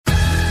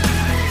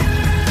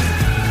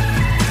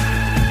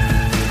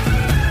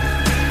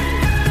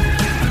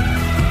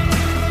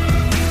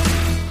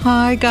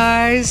Hi,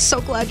 guys.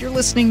 So glad you're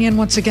listening in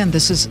once again.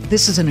 This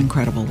is an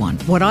incredible one.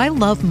 What I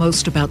love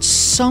most about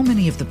so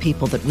many of the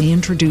people that we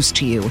introduce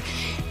to you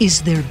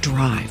is their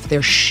drive,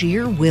 their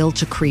sheer will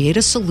to create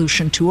a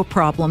solution to a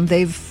problem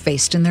they've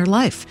faced in their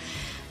life.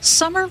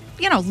 Some are,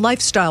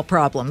 lifestyle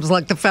problems,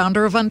 like the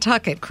founder of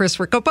Untuck It, Chris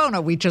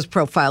Riccobona, we just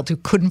profiled, who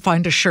couldn't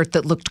find a shirt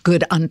that looked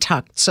good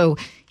untucked. So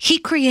he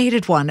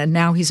created one, and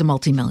now he's a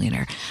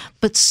multimillionaire.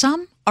 But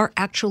some are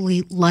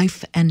actually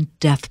life and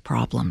death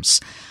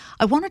problems.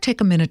 I want to take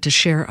a minute to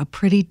share a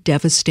pretty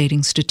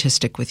devastating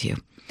statistic with you.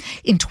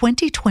 In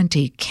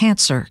 2020,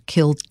 cancer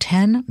killed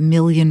 10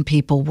 million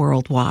people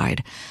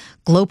worldwide.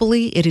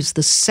 Globally, it is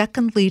the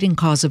second leading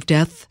cause of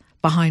death,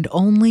 behind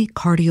only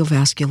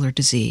cardiovascular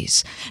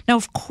disease. Now,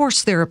 of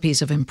course, therapies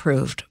have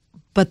improved,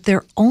 but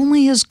they're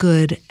only as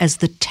good as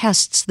the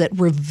tests that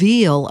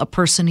reveal a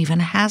person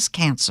even has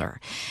cancer.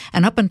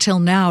 And up until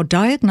now,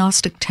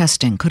 diagnostic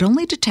testing could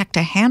only detect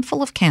a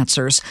handful of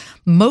cancers,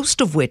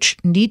 most of which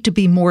need to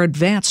be more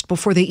advanced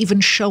before they even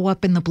show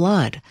up in the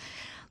blood.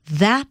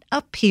 That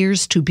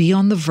appears to be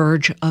on the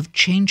verge of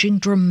changing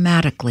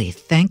dramatically,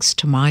 thanks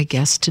to my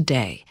guest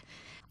today.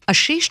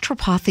 Ashish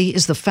Tripathi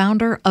is the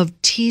founder of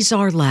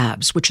Tzar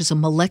Labs, which is a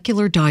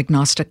molecular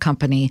diagnostic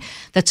company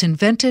that's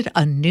invented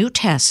a new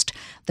test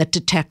that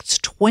detects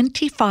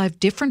 25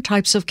 different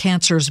types of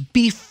cancers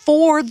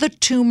before the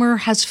tumor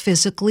has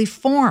physically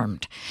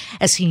formed.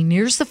 As he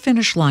nears the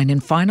finish line in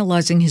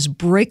finalizing his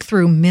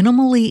breakthrough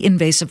minimally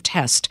invasive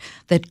test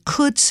that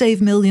could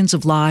save millions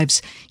of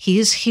lives, he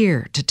is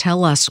here to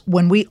tell us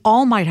when we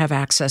all might have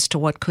access to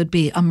what could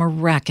be a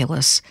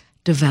miraculous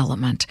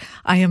development.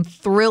 I am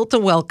thrilled to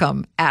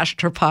welcome Ash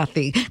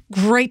Tripathi.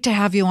 Great to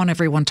have you on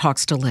Everyone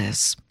Talks to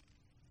Liz.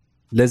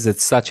 Liz,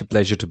 it's such a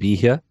pleasure to be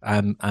here.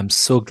 I'm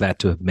so glad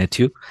to have met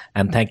you,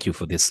 and thank you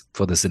for this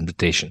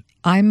invitation.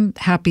 I'm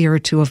happier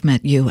to have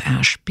met you,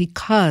 Ash,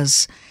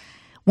 because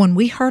when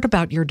we heard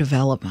about your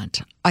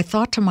development, I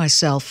thought to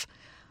myself,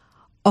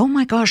 oh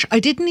my gosh,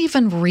 I didn't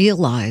even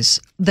realize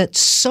that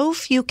so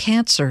few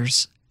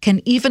cancers can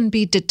even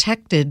be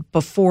detected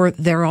before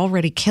they're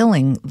already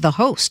killing the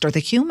host or the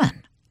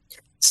human.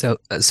 So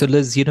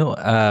Liz,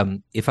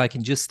 if I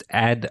can just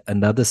add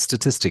another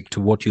statistic to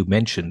what you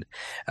mentioned,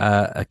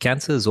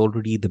 cancer is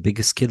already the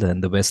biggest killer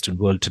in the Western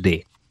world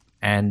today.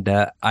 And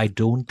I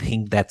don't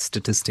think that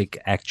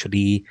statistic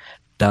actually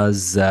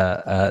does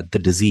the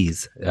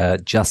disease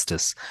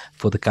justice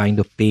for the kind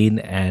of pain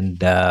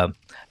and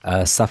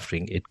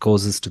suffering it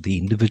causes to the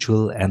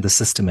individual and the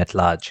system at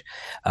large.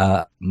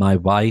 My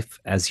wife,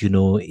 as you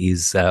know,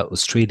 is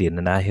Australian,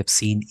 and I have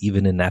seen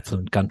even in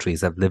affluent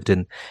countries, I've lived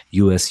in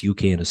US,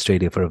 UK, and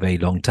Australia for a very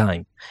long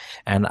time.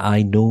 And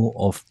I know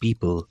of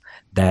people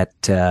that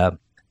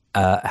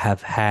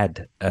have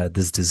had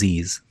this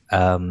disease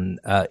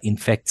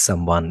infect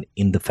someone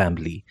in the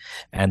family,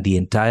 and the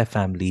entire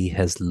family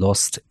has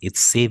lost its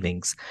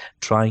savings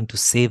trying to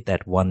save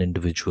that one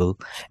individual,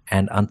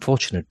 and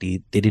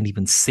unfortunately they didn't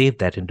even save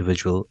that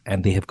individual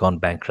and they have gone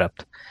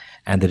bankrupt.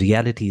 And the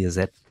reality is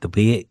that the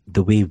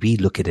way we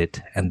look at it,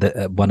 and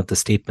one of the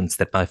statements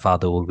that my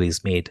father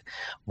always made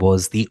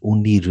was the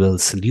only real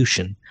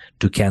solution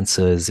to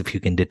cancer is if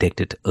you can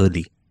detect it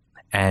early.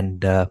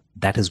 And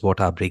that is what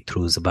our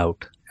breakthrough is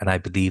about. And I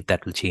believe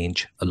that will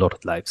change a lot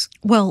of lives.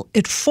 Well,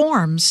 it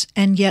forms,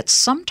 and yet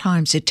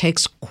sometimes it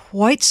takes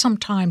quite some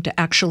time to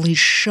actually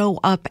show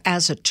up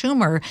as a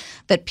tumor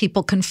that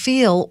people can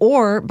feel,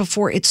 or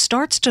before it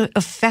starts to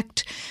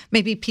affect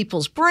maybe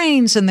people's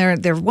brains, and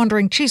they're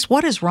wondering, geez,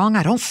 what is wrong?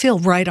 I don't feel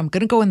right. I'm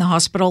going to go in the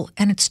hospital,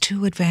 and it's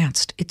too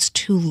advanced. It's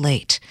too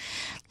late.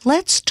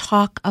 Let's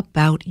talk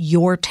about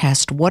your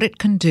test, what it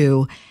can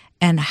do,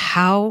 and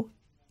how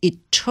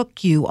it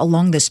took you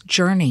along this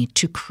journey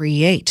to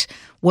create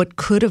what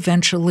could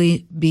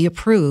eventually be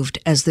approved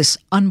as this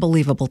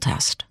unbelievable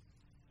test.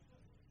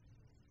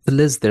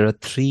 Liz, there are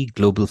 3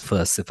 global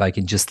firsts. If I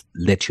can just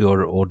let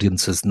your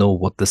audiences know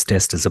what this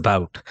test is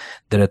about.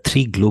 There are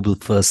 3 global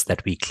firsts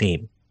that we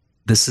claim.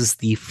 This is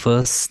the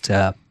first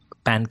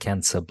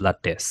pan-cancer blood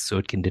test. So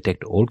it can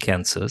detect all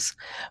cancers,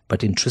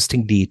 but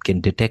interestingly, it can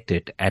detect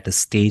it at a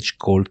stage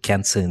called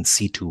cancer in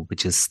situ,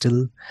 which is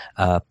still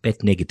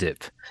PET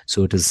negative.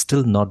 So it is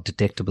still not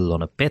detectable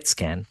on a PET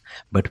scan,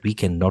 but we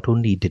can not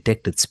only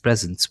detect its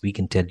presence, we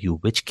can tell you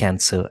which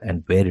cancer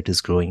and where it is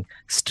growing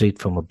straight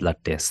from a blood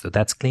test. So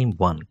that's claim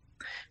 1.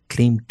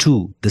 Claim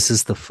 2, this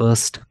is the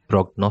first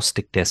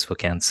prognostic test for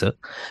cancer.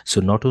 So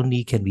not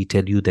only can we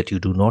tell you that you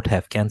do not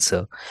have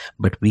cancer,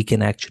 but we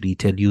can actually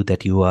tell you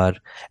that you are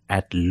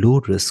at low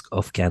risk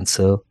of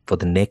cancer for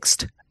the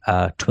next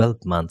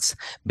 12 months,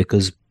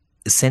 because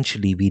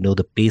essentially we know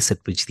the pace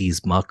at which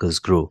these markers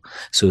grow.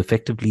 So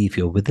effectively, if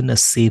you're within a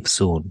safe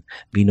zone,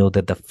 we know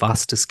that the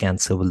fastest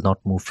cancer will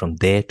not move from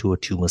there to a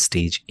tumor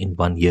stage in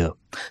 1 year.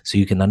 So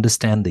you can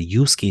understand the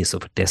use case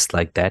of a test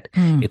like that.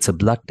 It's a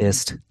blood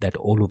test that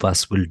all of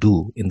us will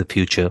do in the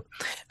future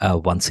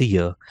once a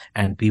year,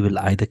 and we will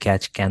either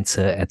catch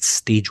cancer at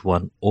stage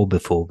 1 or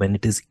before, when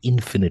it is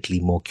infinitely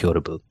more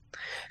curable.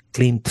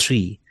 Claim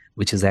 3,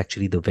 which is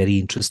actually the very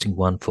interesting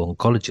one for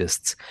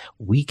oncologists,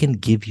 we can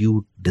give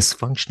you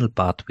dysfunctional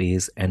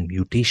pathways and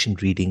mutation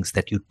readings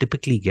that you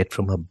typically get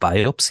from a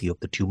biopsy of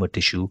the tumor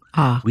tissue.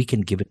 We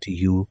can give it to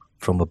you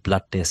from a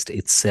blood test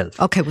itself.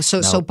 Okay, well,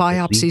 so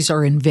biopsies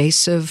are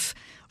invasive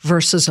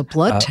versus a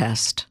blood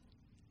test.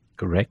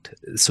 Correct.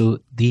 So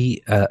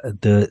the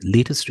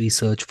latest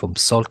research from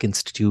Salk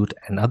Institute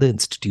and other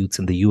institutes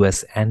in the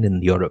US and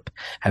in Europe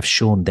have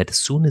shown that as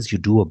soon as you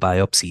do a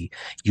biopsy,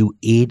 you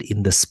aid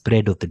in the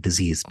spread of the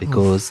disease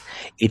because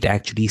it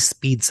actually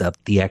speeds up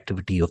the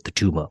activity of the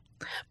tumor.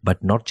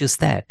 But not just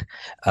that,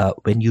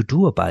 when you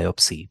do a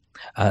biopsy,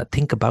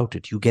 think about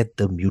it, you get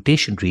the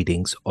mutation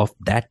readings of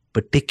that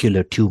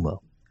particular tumor.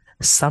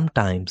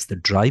 Sometimes the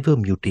driver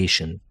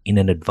mutation in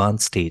an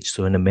advanced stage,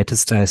 so in a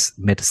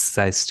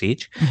metastasized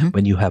stage,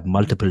 when you have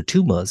multiple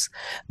tumors,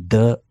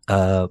 the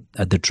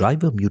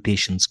driver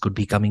mutations could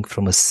be coming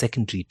from a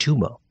secondary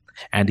tumor.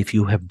 And if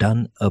you have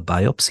done a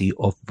biopsy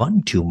of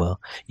one tumor,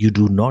 you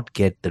do not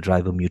get the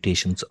driver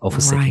mutations of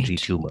a secondary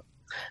tumor.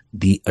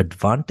 The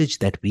advantage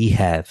that we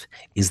have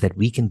is that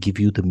we can give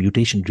you the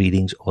mutation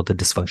readings or the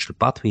dysfunctional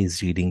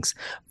pathways readings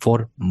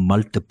for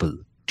multiple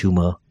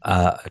from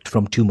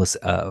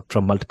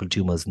multiple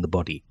tumors in the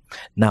body.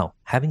 Now,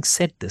 having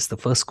said this, the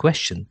first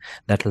question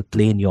that will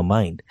play in your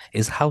mind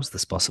is, how's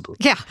this possible?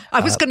 Yeah, I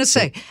was going to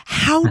say,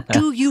 how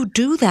do you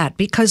do that?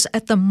 Because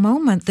at the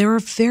moment, there are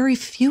very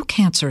few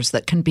cancers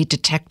that can be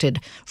detected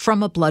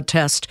from a blood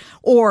test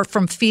or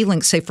from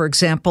feeling, say, for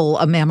example,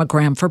 a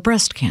mammogram for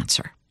breast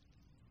cancer.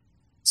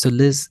 So,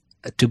 Liz,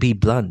 to be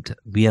blunt,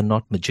 we are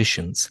not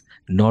magicians,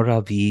 nor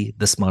are we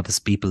the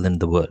smartest people in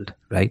the world,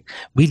 right?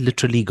 We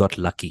literally got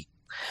lucky.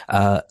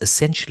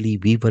 Essentially,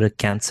 we were a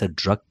cancer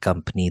drug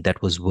company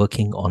that was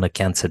working on a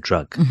cancer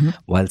drug.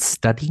 While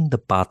studying the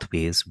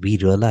pathways, we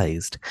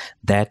realized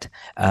that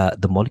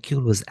the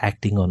molecule was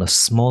acting on a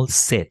small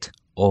set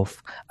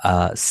of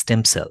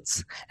stem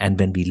cells. And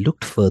when we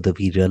looked further,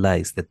 we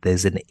realized that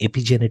there's an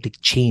epigenetic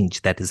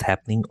change that is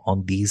happening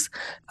on these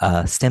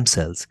stem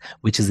cells,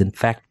 which is in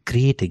fact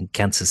creating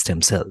cancer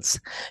stem cells.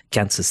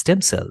 Cancer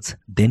stem cells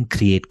then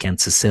create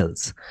cancer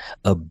cells.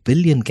 1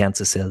 billion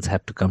cancer cells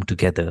have to come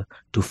together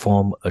to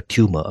form a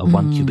tumor, a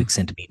 1 cubic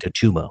centimeter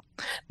tumor.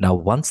 Now,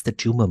 once the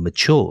tumor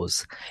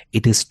matures,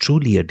 it is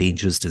truly a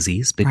dangerous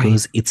disease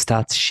because it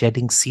starts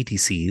shedding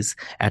CTCs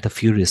at a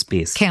furious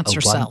pace.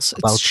 Cancer cells.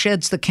 It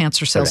sheds the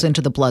cancer cells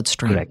into the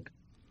bloodstream.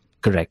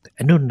 Correct.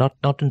 And no,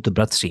 not into the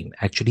bloodstream,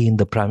 actually in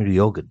the primary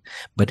organ,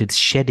 but it's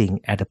shedding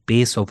at a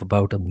pace of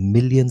about 1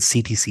 million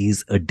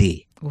CTCs a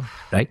day.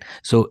 Right.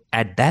 So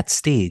at that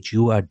stage,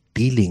 you are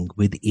dealing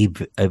with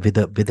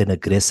an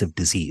aggressive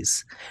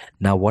disease.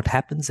 Now, what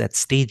happens at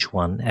stage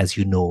 1, as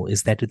you know,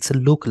 is that it's a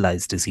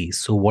localized disease.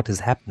 So what is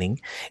happening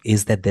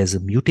is that there's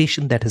a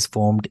mutation that is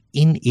formed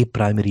in a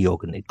primary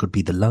organ. It could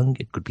be the lung,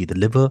 it could be the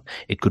liver,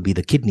 it could be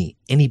the kidney,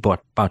 any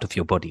part of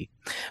your body.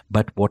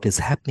 But what is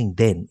happening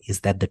then is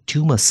that the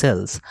tumor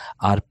cells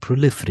are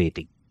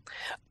proliferating.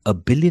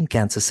 1 billion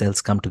cancer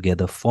cells come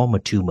together, form a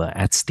tumor.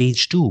 At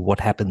stage 2, what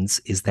happens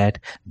is that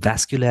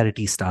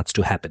vascularity starts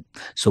to happen.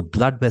 So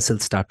blood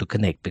vessels start to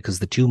connect because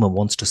the tumor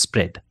wants to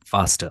spread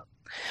faster.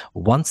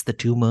 Once the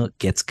tumor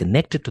gets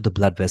connected to the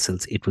blood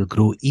vessels, it will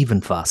grow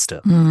even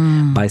faster.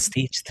 By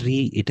stage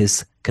 3, it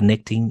is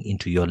connecting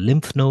into your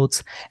lymph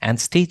nodes. And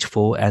stage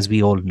 4, as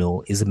we all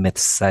know, is a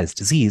metastasized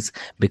disease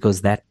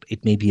because that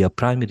it may be a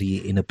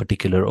primary in a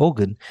particular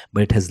organ,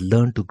 but it has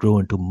learned to grow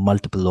into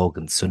multiple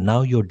organs. So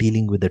now you're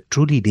dealing with a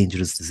truly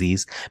dangerous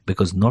disease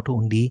because not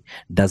only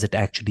does it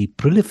actually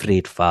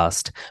proliferate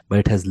fast, but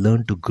it has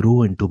learned to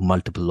grow into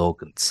multiple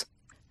organs.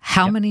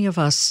 How many of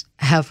us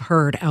have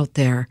heard out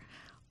there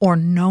or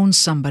known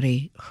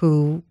somebody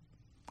who,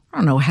 I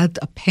don't know, had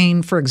a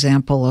pain, for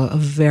example, a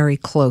very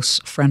close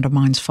friend of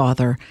mine's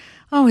father.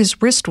 Oh,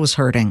 his wrist was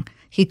hurting.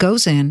 He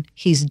goes in,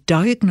 he's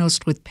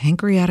diagnosed with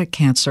pancreatic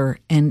cancer,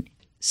 and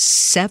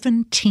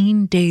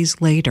 17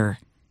 days later,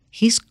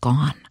 he's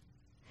gone.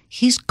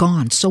 He's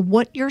gone. So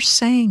what you're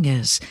saying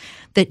is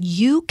that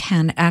you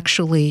can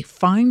actually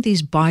find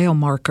these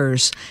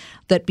biomarkers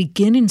that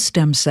begin in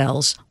stem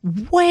cells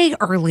way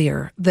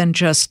earlier than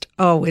just,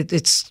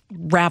 it's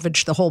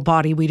ravaged the whole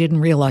body. We didn't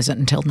realize it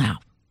until now.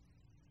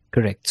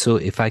 Correct. So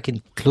if I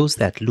can close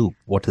that loop,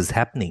 what is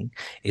happening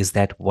is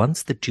that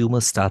once the tumor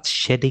starts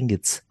shedding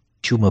its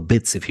tumor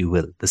bits, if you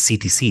will, the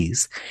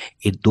CTCs,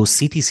 those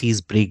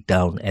CTCs break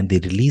down and they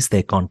release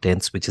their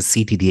contents, which is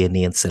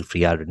ctDNA and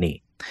cell-free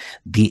RNA.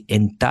 The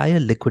entire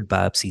liquid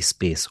biopsy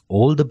space,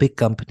 all the big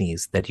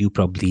companies that you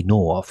probably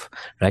know of,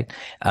 right,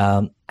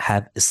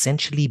 have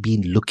essentially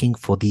been looking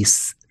for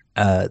these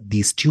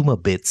tumor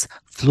bits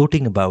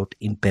floating about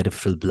in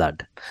peripheral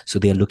blood. So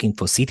they are looking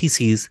for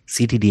CTCs,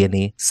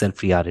 ctDNA,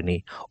 cell-free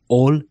RNA,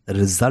 all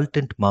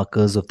resultant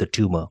markers of the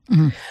tumor.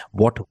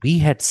 What we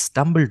had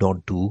stumbled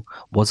onto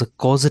was a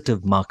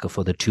causative marker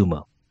for the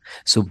tumor.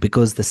 So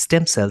because the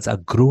stem cells are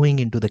growing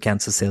into the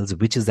cancer cells,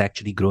 which is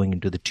actually growing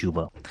into the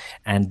tumor.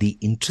 And the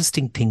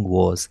interesting thing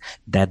was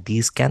that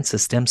these cancer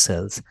stem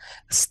cells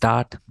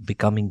start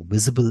becoming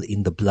visible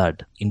in the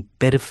blood, in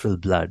peripheral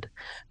blood,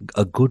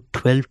 a good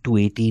 12 to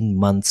 18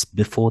 months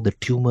before the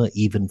tumor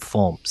even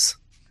forms.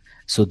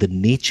 So the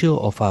nature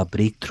of our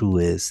breakthrough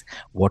is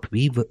what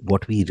we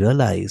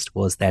realized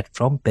was that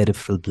from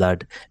peripheral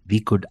blood we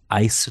could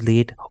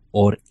isolate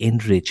or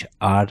enrich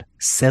our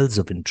cells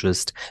of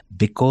interest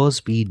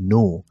because we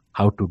know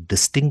how to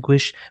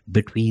distinguish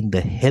between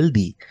the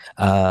healthy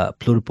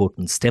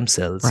pluripotent stem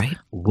cells Right.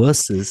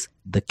 versus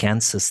the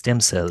cancer stem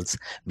cells.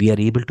 We are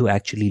able to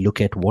actually look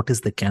at what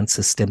is the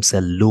cancer stem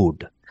cell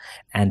load.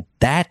 And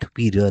that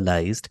we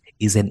realized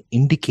is an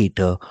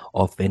indicator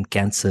of when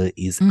cancer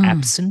is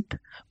absent,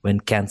 when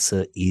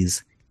cancer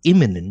is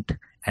imminent,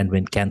 and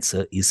when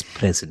cancer is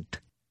present.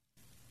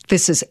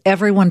 This is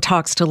Everyone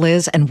Talks to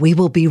Liz, and we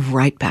will be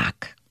right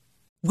back.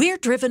 We're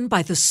driven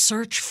by the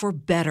search for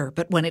better,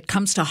 but when it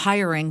comes to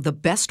hiring, the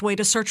best way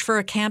to search for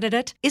a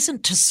candidate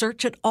isn't to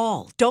search at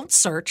all. Don't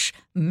search,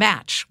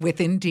 match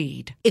with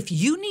Indeed. If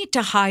you need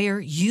to hire,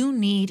 you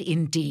need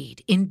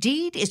Indeed.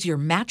 Indeed is your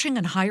matching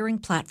and hiring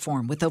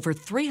platform with over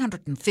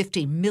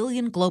 350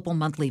 million global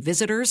monthly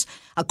visitors,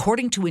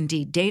 according to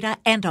Indeed data,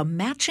 and a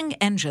matching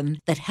engine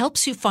that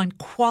helps you find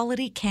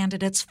quality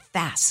candidates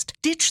fast.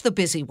 Ditch the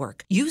busy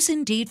work. Use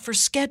Indeed for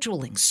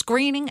scheduling,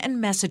 screening,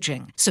 and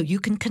messaging so you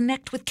can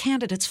connect with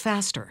candidates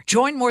faster.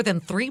 Join more than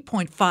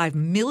 3.5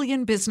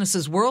 million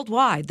businesses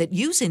worldwide that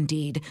use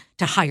Indeed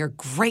to hire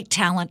great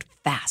talent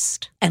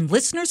fast. And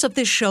listeners of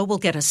this show will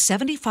get a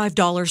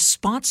 $75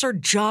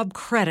 sponsored job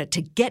credit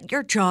to get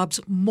your jobs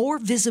more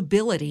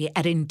visibility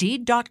at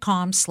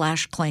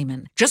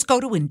Indeed.com/Clayman. Just go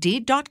to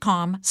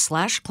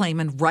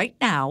Indeed.com/Clayman right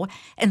now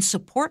and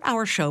support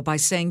our show by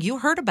saying you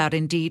heard about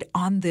Indeed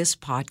on this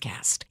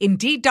podcast.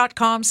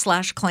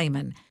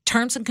 Indeed.com/Clayman.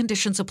 Terms and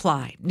conditions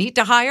apply. Need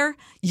to hire?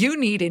 You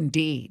need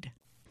Indeed.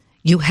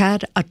 You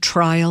had a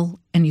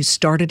trial and you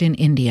started in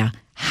India.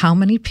 How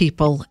many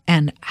people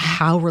and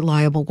how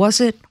reliable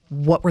was it?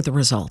 What were the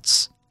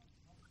results?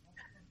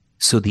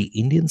 So the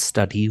Indian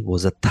study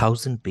was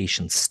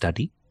 1,000-patient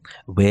study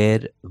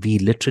where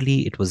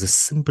it was a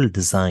simple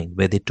design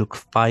where they took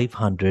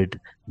 500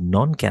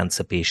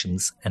 non-cancer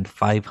patients and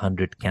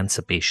 500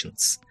 cancer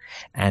patients.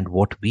 And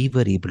what we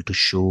were able to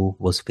show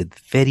was with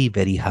very,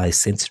 very high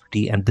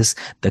sensitivity. And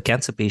the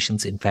cancer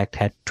patients, in fact,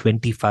 had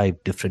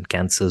 25 different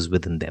cancers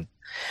within them.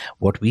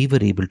 What we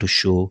were able to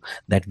show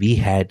that we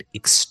had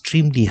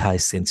extremely high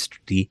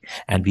sensitivity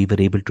and we were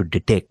able to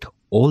detect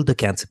all the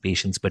cancer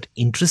patients, but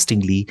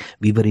interestingly,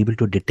 we were able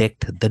to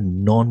detect the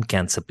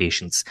non-cancer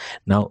patients.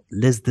 Now,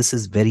 Liz, this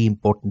is very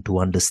important to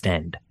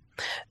understand.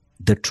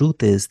 The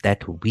truth is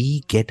that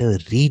we get a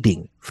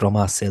reading from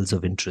our cells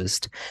of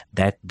interest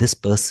that this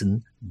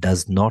person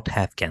does not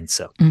have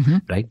cancer,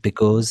 right?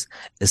 Because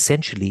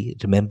essentially,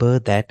 remember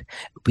that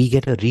we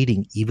get a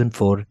reading even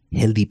for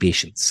healthy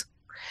patients,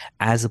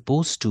 as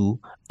opposed to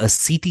a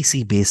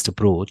CTC-based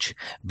approach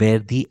where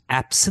the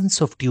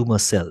absence of tumor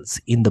cells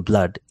in the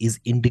blood is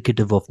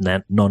indicative of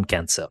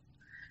non-cancer.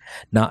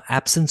 Now,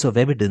 absence of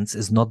evidence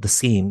is not the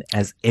same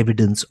as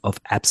evidence of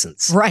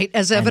absence. Right,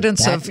 as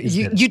evidence of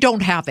you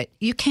don't have it.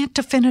 You can't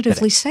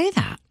definitively say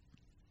that.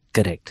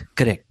 Correct.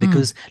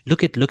 Because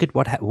look at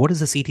what is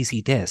the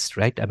CTC test,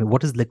 right? I mean,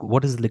 what is the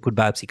liquid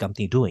biopsy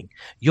company doing?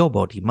 Your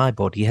body, my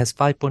body has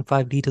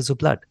 5.5 liters of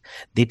blood.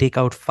 They take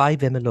out 5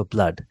 ml of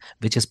blood,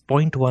 which is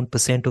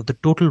 0.1% of the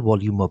total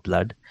volume of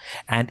blood.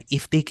 And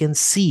if they can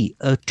see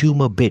a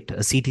tumor bit,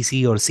 a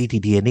CTC or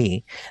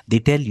ctDNA, they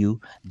tell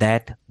you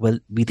that, well,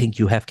 we think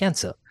you have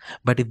cancer.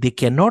 But if they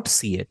cannot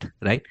see it,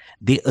 right,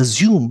 they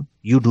assume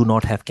you do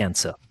not have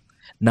cancer.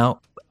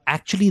 Now,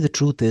 actually, the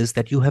truth is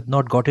that you have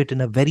not got it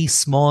in a very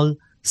small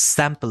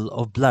sample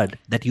of blood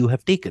that you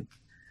have taken,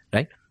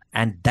 right?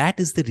 And that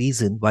is the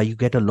reason why you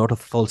get a lot of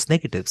false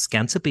negatives.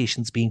 Cancer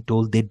patients being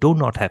told they do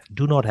not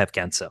have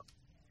cancer.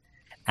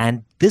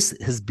 And this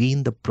has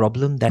been the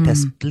problem that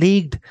has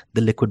plagued the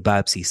liquid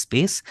biopsy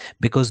space,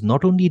 because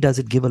not only does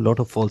it give a lot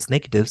of false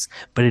negatives,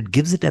 but it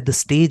gives it at the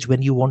stage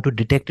when you want to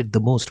detect it the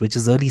most, which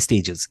is early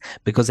stages.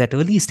 Because at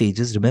early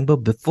stages, remember,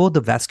 before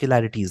the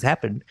vascularities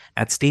happened,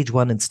 at stage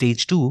 1 and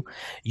stage 2,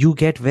 you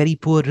get very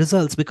poor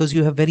results because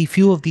you have very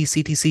few of these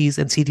CTCs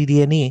and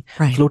ctDNA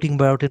floating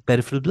about in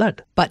peripheral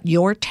blood. But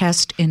your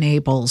test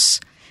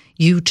enables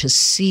you to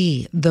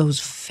see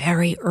those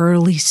very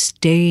early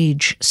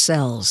stage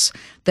cells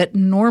that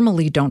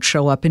normally don't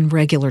show up in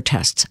regular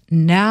tests.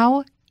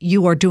 Now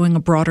you are doing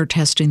a broader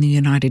test in the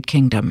United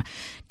Kingdom.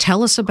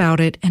 Tell us about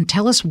it and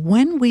tell us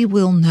when we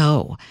will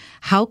know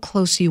how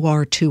close you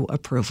are to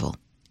approval.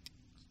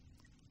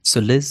 So,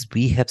 Liz,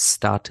 we have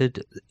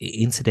started,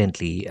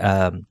 incidentally,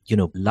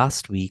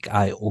 last week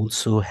I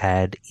also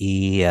had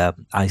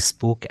I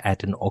spoke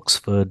at an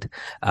Oxford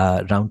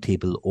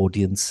roundtable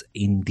audience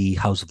in the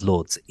House of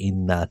Lords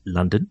in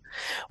London.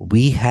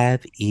 We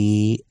have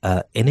a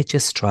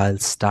NHS trial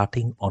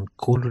starting on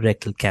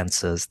colorectal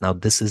cancers. Now,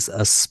 this is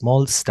a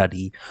small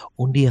study,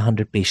 only a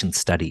 100-patient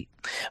study.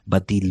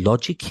 But the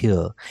logic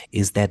here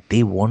is that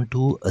they want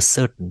to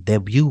ascertain, their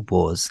view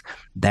was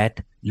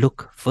that,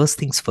 look, first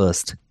things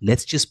first,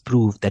 let's just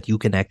prove that you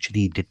can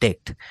actually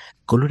detect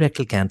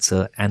colorectal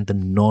cancer and the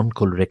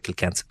non-colorectal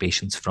cancer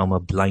patients from a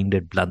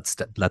blinded blood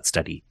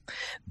study.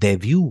 Their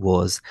view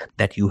was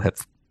that you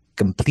have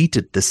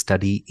completed this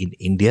study in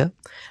India.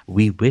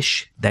 We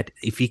wish that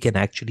if we can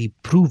actually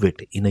prove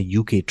it in a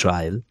UK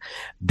trial,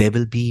 there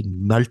will be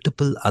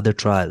multiple other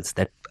trials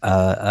that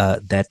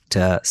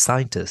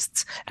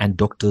scientists and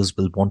doctors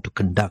will want to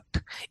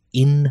conduct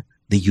in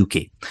the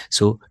UK.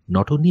 So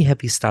not only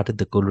have we started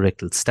the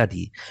colorectal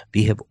study,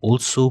 we have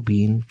also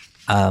been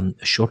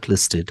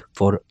shortlisted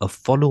for a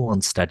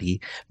follow-on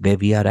study where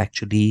we are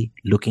actually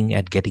looking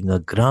at getting a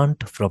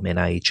grant from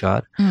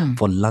NIHR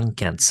for lung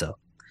cancer.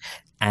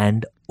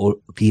 And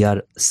we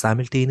are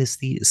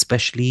simultaneously,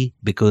 especially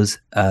because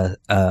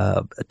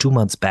 2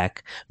 months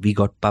back, we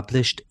got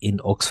published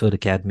in Oxford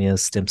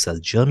Academia's Stem Cell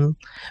Journal,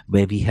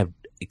 where we have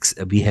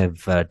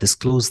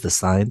disclosed the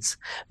science.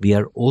 We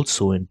are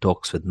also in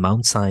talks with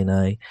Mount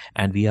Sinai,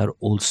 and we are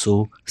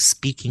also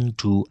speaking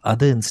to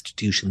other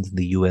institutions in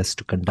the US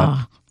to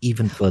conduct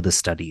even further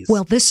studies.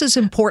 Well, this is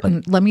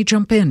important. Let me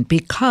jump in,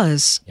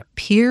 because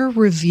peer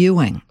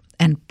reviewing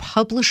and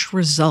published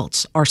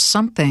results are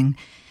something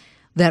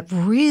that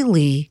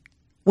really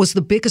was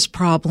the biggest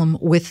problem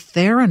with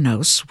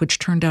Theranos, which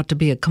turned out to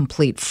be a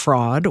complete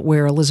fraud,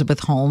 where Elizabeth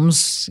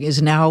Holmes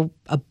is now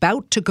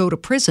about to go to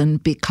prison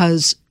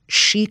because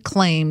she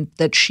claimed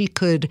that she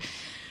could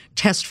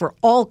test for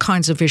all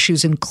kinds of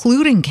issues,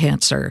 including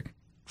cancer,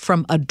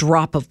 from a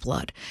drop of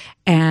blood.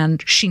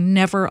 And she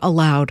never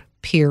allowed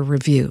peer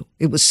review.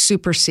 It was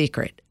super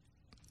secret.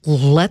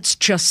 Let's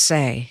just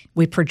say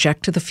we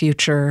project to the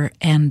future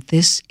and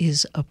this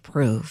is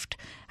approved.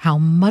 How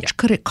much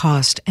could it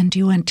cost? And do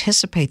you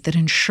anticipate that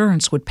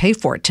insurance would pay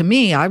for it? To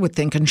me, I would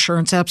think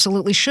insurance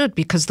absolutely should,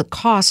 because the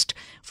cost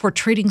for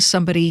treating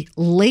somebody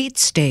late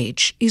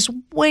stage is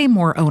way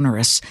more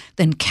onerous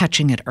than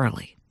catching it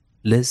early.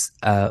 Liz,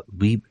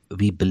 we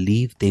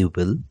believe they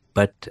will,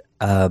 but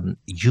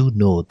you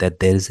know that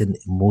there is an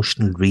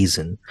emotional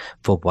reason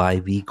for why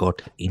we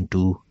got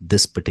into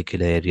this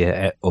particular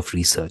area of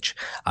research.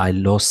 I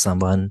lost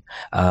someone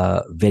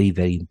very,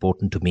 very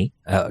important to me,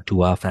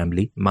 to our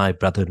family, my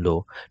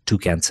brother-in-law, to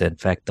cancer. In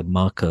fact, the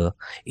marker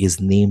is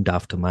named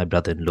after my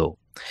brother-in-law.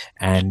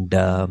 And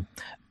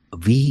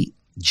we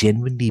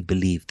genuinely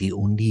believe the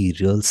only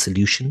real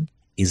solution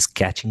is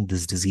catching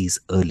this disease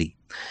early.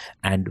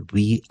 And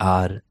we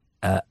are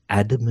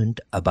adamant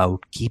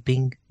about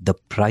keeping the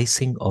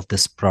pricing of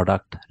this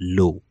product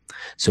low.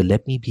 So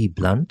let me be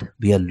blunt.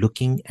 We are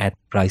looking at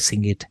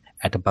pricing it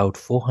at about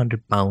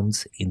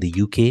 £400 in the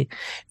UK.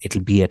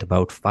 It'll be at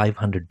about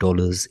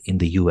 $500 in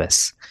the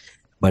US.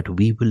 But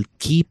we will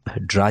keep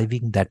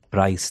driving that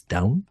price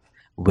down,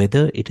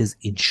 whether it is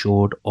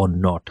insured or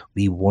not.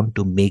 We want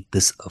to make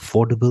this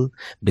affordable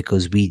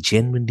because we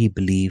genuinely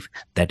believe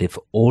that if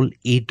all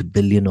 8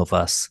 billion of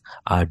us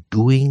are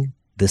doing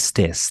this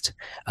test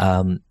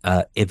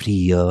every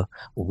year,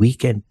 we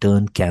can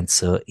turn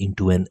cancer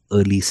into an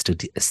early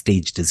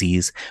stage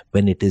disease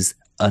when it is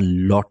a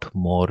lot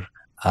more,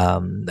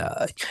 when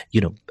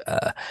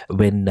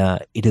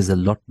it is a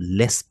lot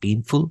less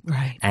painful,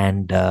 right,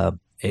 and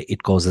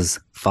it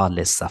causes far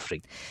less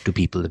suffering to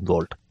people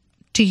involved.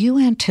 Do you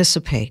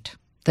anticipate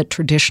that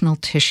traditional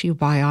tissue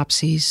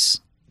biopsies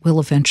will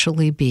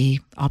eventually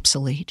be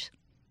obsolete?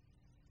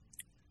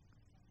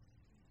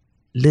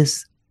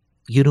 Liz,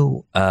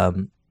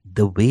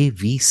 the way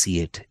we see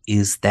it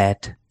is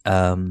that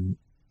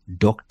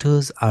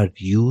doctors are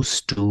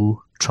used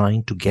to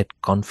trying to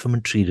get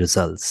confirmatory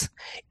results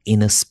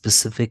in a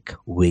specific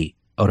way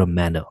or a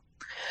manner.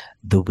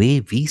 The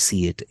way we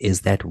see it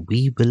is that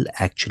we will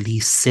actually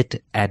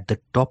sit at the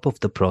top of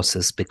the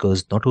process,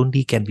 because not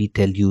only can we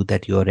tell you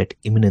that you're at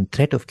imminent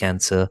threat of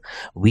cancer,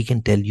 we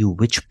can tell you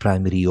which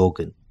primary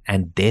organ,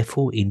 and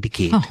therefore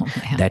indicate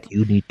that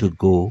you need to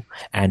go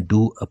and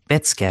do a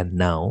PET scan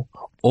now,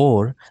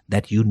 or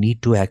that you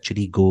need to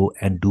actually go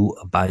and do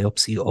a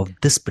biopsy of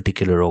this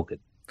particular organ,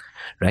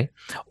 right?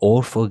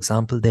 Or, for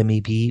example, there may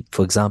be,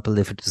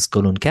 if it is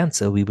colon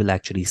cancer, we will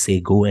actually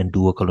say, go and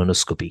do a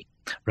colonoscopy,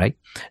 right?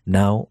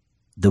 Now,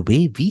 the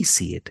way we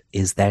see it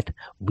is that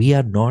we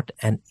are not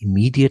an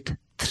immediate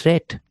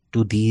threat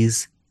to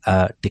these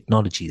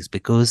technologies,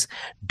 because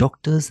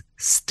doctors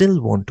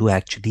still want to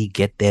actually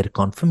get their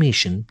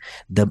confirmation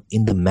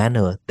in the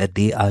manner that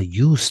they are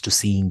used to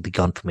seeing the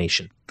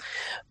confirmation.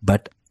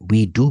 But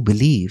we do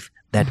believe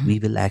that we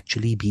will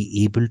actually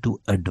be able to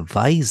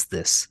advise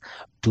this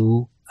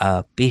to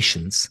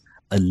patients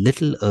a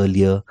little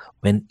earlier,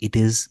 when it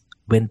is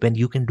when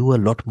you can do a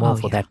lot more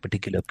for that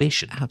particular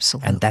patient.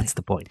 Absolutely. And that's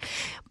the point.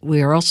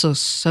 We are also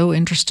so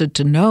interested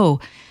to know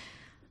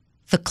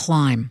the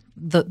climb,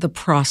 the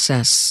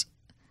process.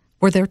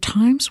 Were there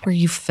times where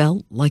you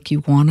felt like you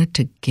wanted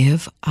to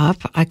give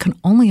up? I can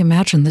only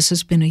imagine this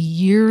has been a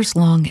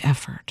years-long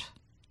effort.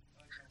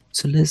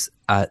 So, Liz,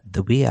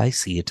 the way I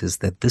see it is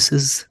that this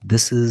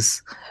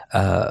is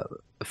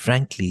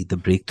frankly, the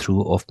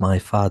breakthrough of my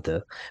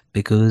father,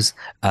 because,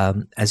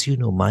 as you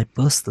know, my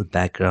personal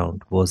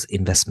background was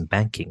investment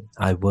banking.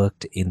 I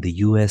worked in the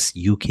US,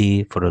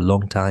 UK for a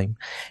long time,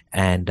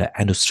 and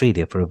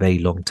Australia for a very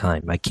long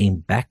time. I came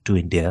back to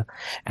India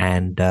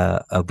and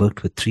I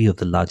worked with three of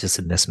the largest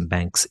investment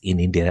banks in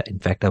India. In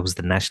fact, I was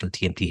the national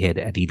TMT head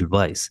at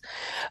Edelweiss.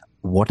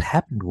 What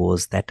happened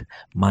was that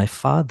my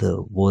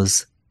father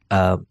was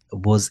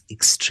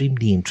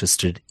extremely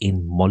interested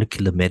in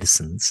molecular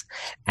medicines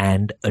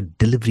and a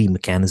delivery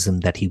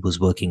mechanism that he was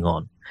working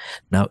on.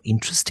 Now,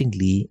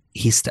 interestingly,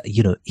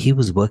 he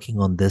was working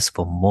on this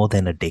for more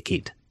than a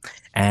decade,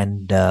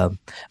 and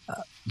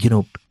you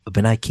know,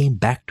 when I came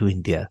back to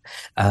India,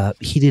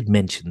 he did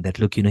mention that,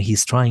 look,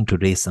 he's trying to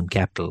raise some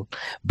capital.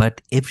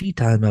 But every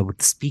time I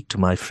would speak to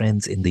my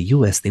friends in the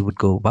US, they would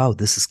go, wow,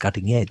 this is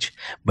cutting edge.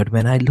 But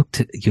when I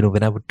looked at,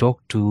 when I would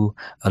talk to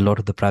a lot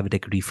of the private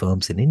equity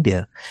firms in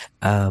India,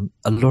 a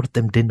lot of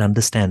them didn't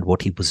understand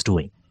what he was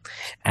doing.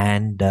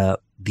 And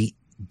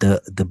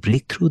the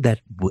breakthrough that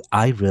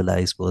I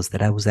realized was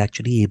that I was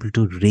actually able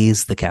to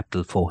raise the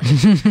capital for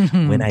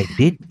him. When I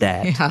did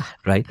that, Yeah.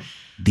 right,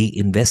 the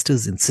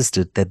investors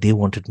insisted that they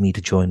wanted me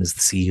to join as the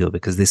CEO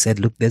because they said,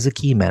 look, there's a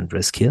key man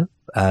risk here.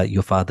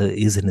 Your father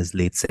is in his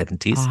late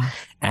 70s.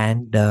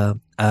 And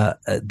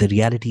the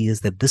reality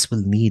is that this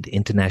will need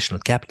international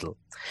capital.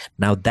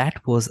 Now,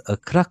 that was a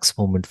crux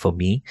moment for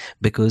me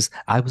because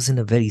I was in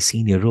a very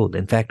senior role.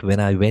 In fact, when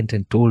I went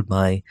and told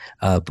my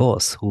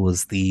boss, who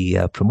was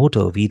the promoter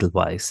of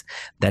Edelweiss,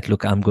 that,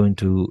 look, I'm going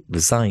to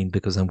resign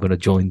because I'm going to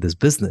join this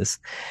business,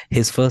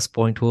 his first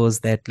point was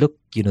that, look,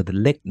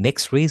 the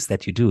next raise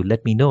that you do,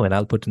 let me know and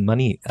I'll put in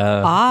money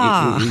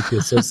if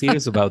you're so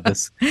serious about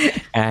this.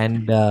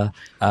 And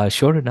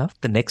sure enough,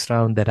 the next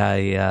round that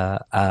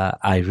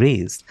I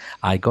raised,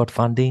 I got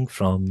funding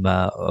from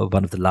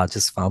one of the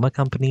largest pharma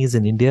companies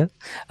in India,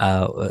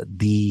 one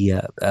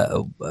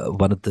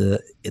of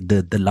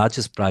the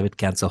largest private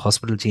cancer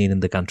hospital chain in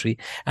the country,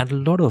 and a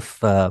lot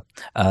of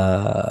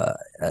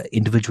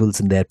individuals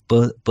in their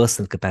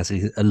personal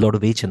capacity, a lot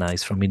of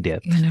HNIs from India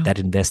that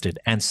invested.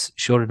 And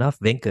sure enough,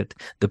 Venkat,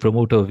 the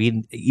promoter of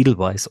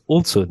Edelweiss,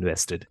 also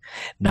invested.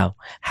 Now,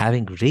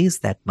 having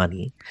raised that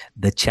money,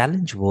 the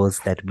challenge was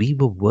that we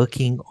were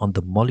working on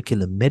the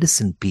molecular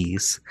medicine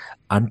piece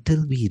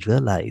until we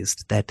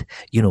realized that,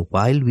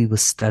 while we were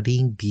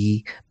studying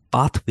the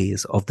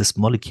pathways of this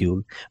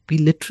molecule, we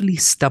literally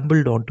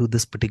stumbled onto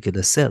this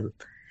particular cell.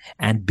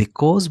 And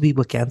because we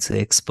were cancer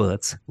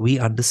experts, we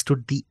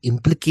understood the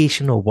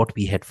implication of what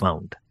we had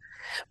found.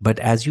 But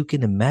as you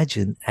can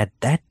imagine, at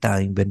that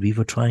time, when we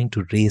were trying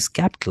to raise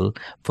capital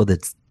for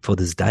this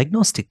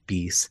diagnostic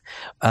piece,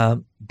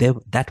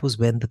 that was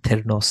when the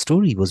Theranos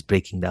story was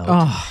breaking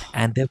down.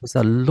 And there was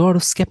a lot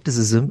of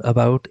skepticism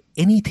about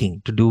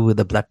anything to do with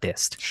a blood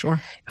test. Sure.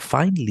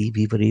 Finally,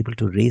 we were able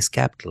to raise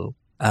capital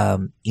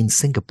in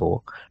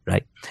Singapore,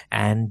 right?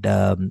 And,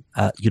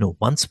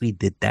 once we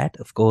did that,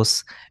 of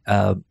course,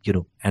 and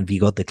we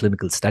got the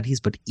clinical studies,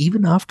 but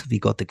even after we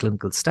got the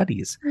clinical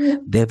studies,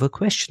 there were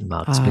question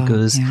marks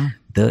because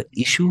the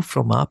issue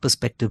from our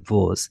perspective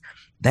was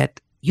that,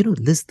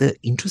 Liz, the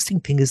interesting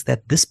thing is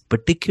that this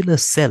particular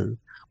cell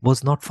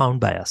was not found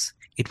by us.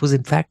 It was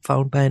in fact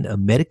found by an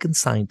American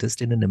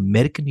scientist in an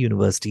American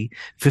university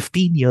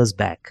 15 years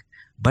back,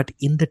 but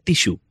in the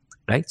tissue.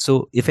 Right?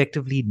 So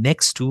effectively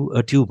next to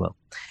a tumor.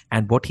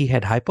 And what he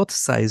had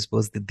hypothesized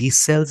was that these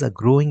cells are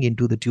growing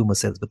into the tumor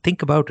cells. But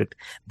think about it.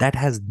 That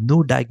has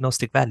no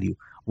diagnostic value.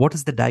 What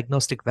is the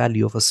diagnostic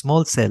value of a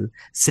small cell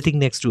sitting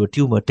next to a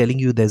tumor telling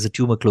you there's a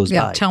tumor close by?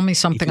 Yeah, tell me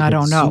something I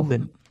don't know.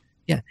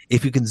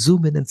 If you can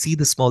zoom in and see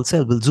the small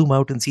cell, we'll zoom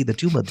out and see the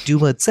tumor. The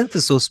tumor itself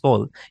is so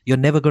small, you're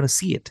never going to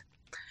see it.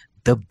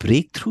 The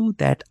breakthrough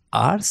that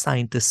our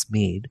scientists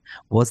made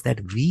was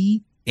that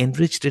we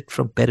enriched it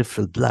from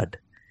peripheral blood.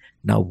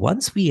 Now,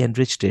 once we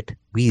enriched it,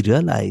 we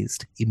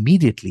realized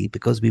immediately,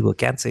 because we were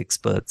cancer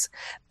experts,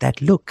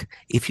 that, look,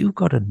 if you've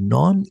got a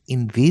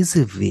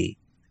non-invasive way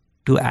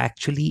to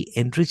actually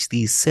enrich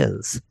these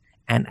cells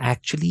and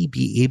actually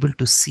be able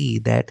to see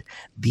that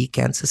the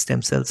cancer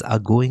stem cells are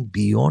going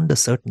beyond a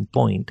certain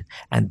point,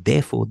 and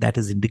therefore that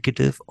is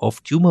indicative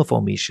of tumor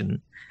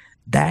formation,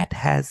 that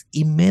has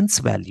immense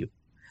value,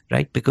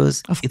 right?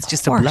 Because it's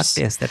just a blood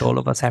test that all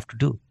of us have to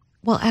do.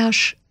 Well,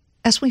 Ash,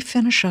 as we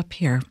finish up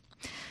here,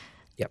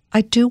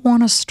 I do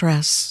want to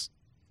stress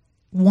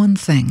one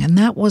thing, and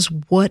that was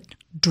what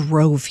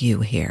drove you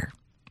here.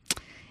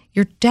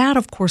 Your dad,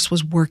 of course,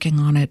 was working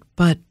on it,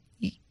 but,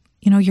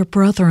 your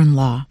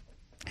brother-in-law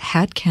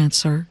had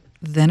cancer,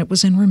 then it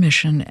was in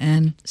remission,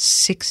 and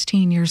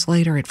 16 years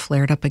later it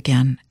flared up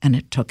again, and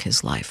it took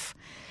his life.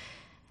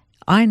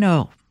 I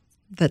know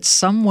that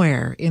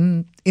somewhere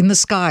in the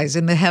skies,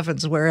 in the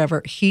heavens,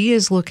 wherever, he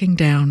is looking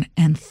down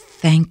and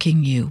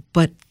thanking you,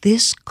 but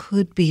this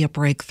could be a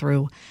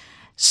breakthrough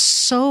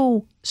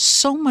so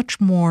much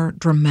more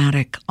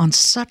dramatic on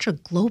such a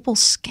global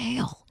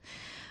scale.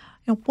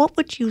 What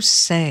would you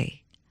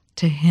say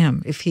to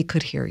him if he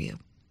could hear you?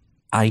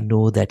 I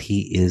know that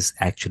he is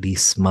actually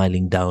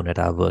smiling down at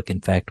our work. In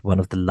fact, one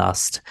of the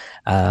last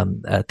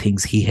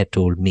things he had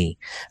told me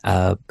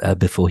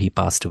before he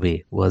passed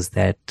away was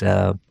that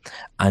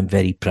I'm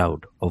very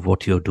proud of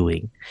what you're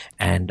doing,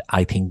 and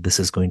I think this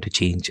is going to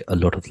change a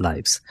lot of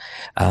lives.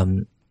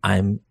 I'm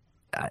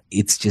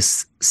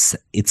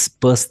it's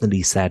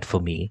personally sad for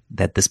me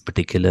that this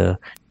particular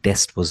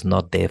test was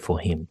not there for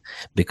him,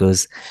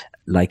 because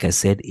like I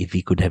said, if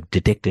we could have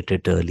detected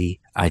it early,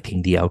 I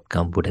think the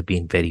outcome would have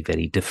been very,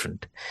 very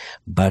different.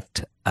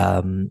 But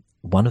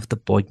one of the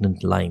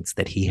poignant lines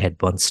that he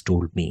had once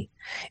told me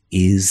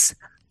is,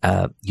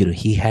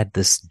 he had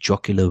this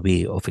jocular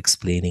way of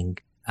explaining,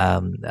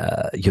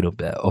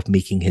 of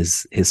making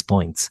his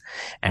points.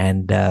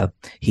 And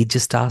he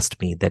just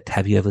asked me that,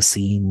 have you ever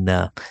seen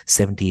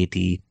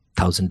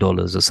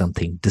 $70,000-$80,000 or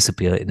something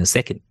disappear in a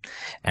second?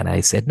 And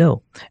I said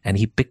no. And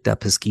he picked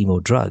up his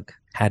chemo drug,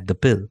 had the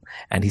pill,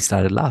 and he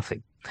started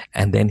laughing.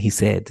 And then he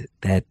said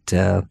that,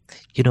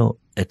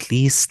 at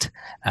least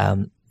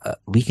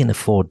we can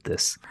afford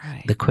this.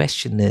 Right. The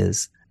question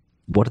is,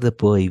 what are the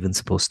poor even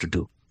supposed to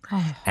do?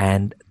 Oh.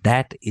 And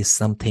that is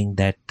something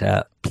that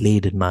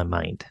played in my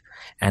mind.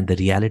 And the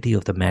reality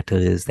of the matter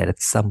is that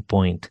at some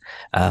point,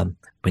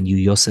 when you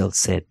yourself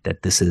said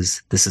that this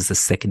is the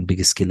second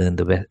biggest killer in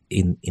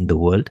the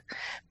world,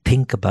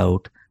 think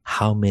about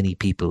how many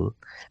people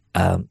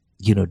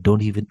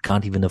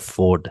can't even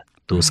afford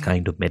those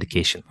kind of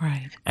medication.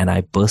 Right. And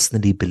I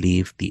personally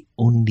believe the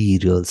only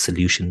real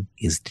solution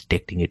is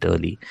detecting it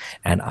early.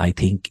 And I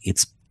think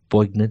it's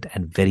poignant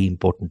and very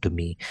important to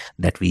me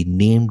that we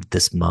named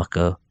this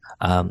marker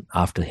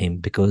after him,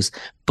 because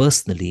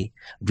personally,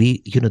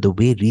 the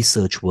way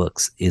research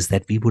works is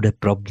that we would have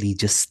probably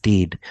just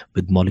stayed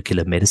with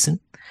molecular medicine.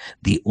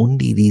 The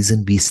only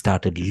reason we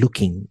started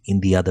looking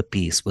in the other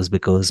piece was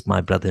because my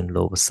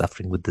brother-in-law was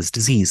suffering with this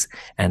disease,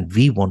 and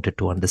we wanted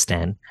to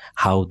understand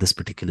how this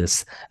particular,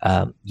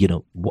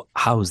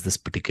 how is this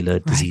particular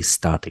disease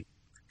starting,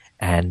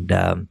 and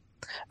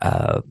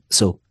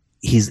so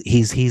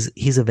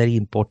he's a very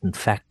important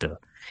factor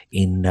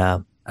in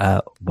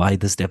why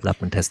this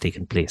development has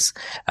taken place.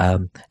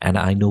 And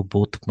I know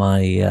both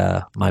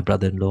my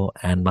brother-in-law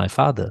and my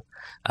father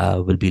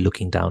will be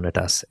looking down at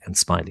us and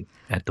smiling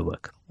at the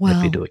work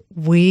that we're doing.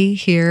 We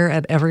here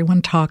at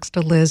Everyone Talks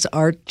to Liz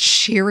are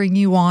cheering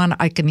you on.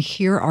 I can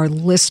hear our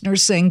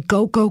listeners saying,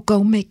 go, go,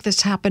 go, make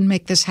this happen,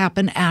 make this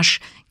happen.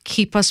 Ash,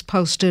 keep us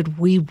posted.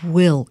 We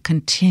will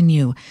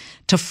continue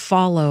to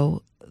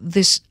follow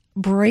this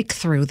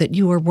breakthrough that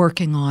you are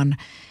working on.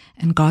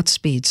 And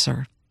Godspeed,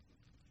 sir.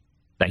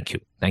 Thank you.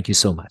 Thank you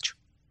so much.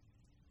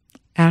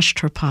 Ash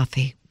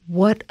Tripathi,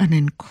 what an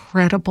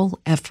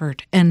incredible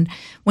effort. And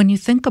when you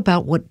think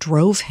about what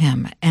drove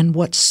him and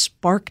what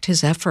sparked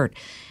his effort,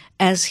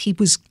 as he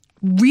was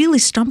really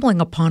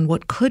stumbling upon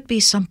what could be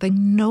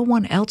something no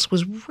one else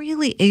was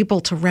really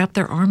able to wrap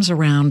their arms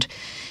around,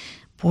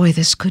 boy,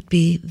 this could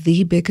be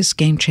the biggest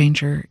game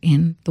changer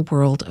in the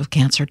world of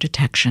cancer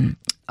detection.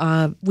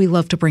 We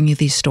love to bring you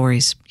these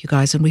stories, you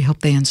guys, and we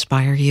hope they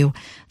inspire you.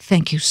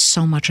 Thank you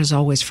so much, as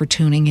always, for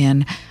tuning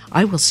in.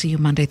 I will see you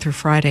Monday through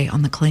Friday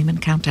on the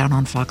Clayman Countdown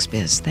on Fox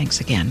Biz. Thanks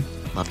again.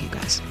 Love you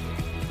guys.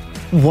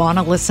 Want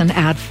to listen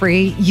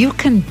ad-free? You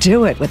can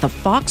do it with a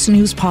Fox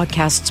News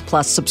Podcasts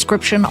Plus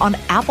subscription on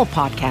Apple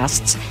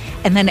Podcasts.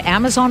 And then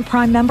Amazon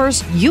Prime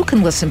members, you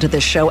can listen to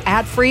this show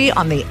ad-free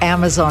on the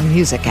Amazon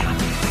Music app.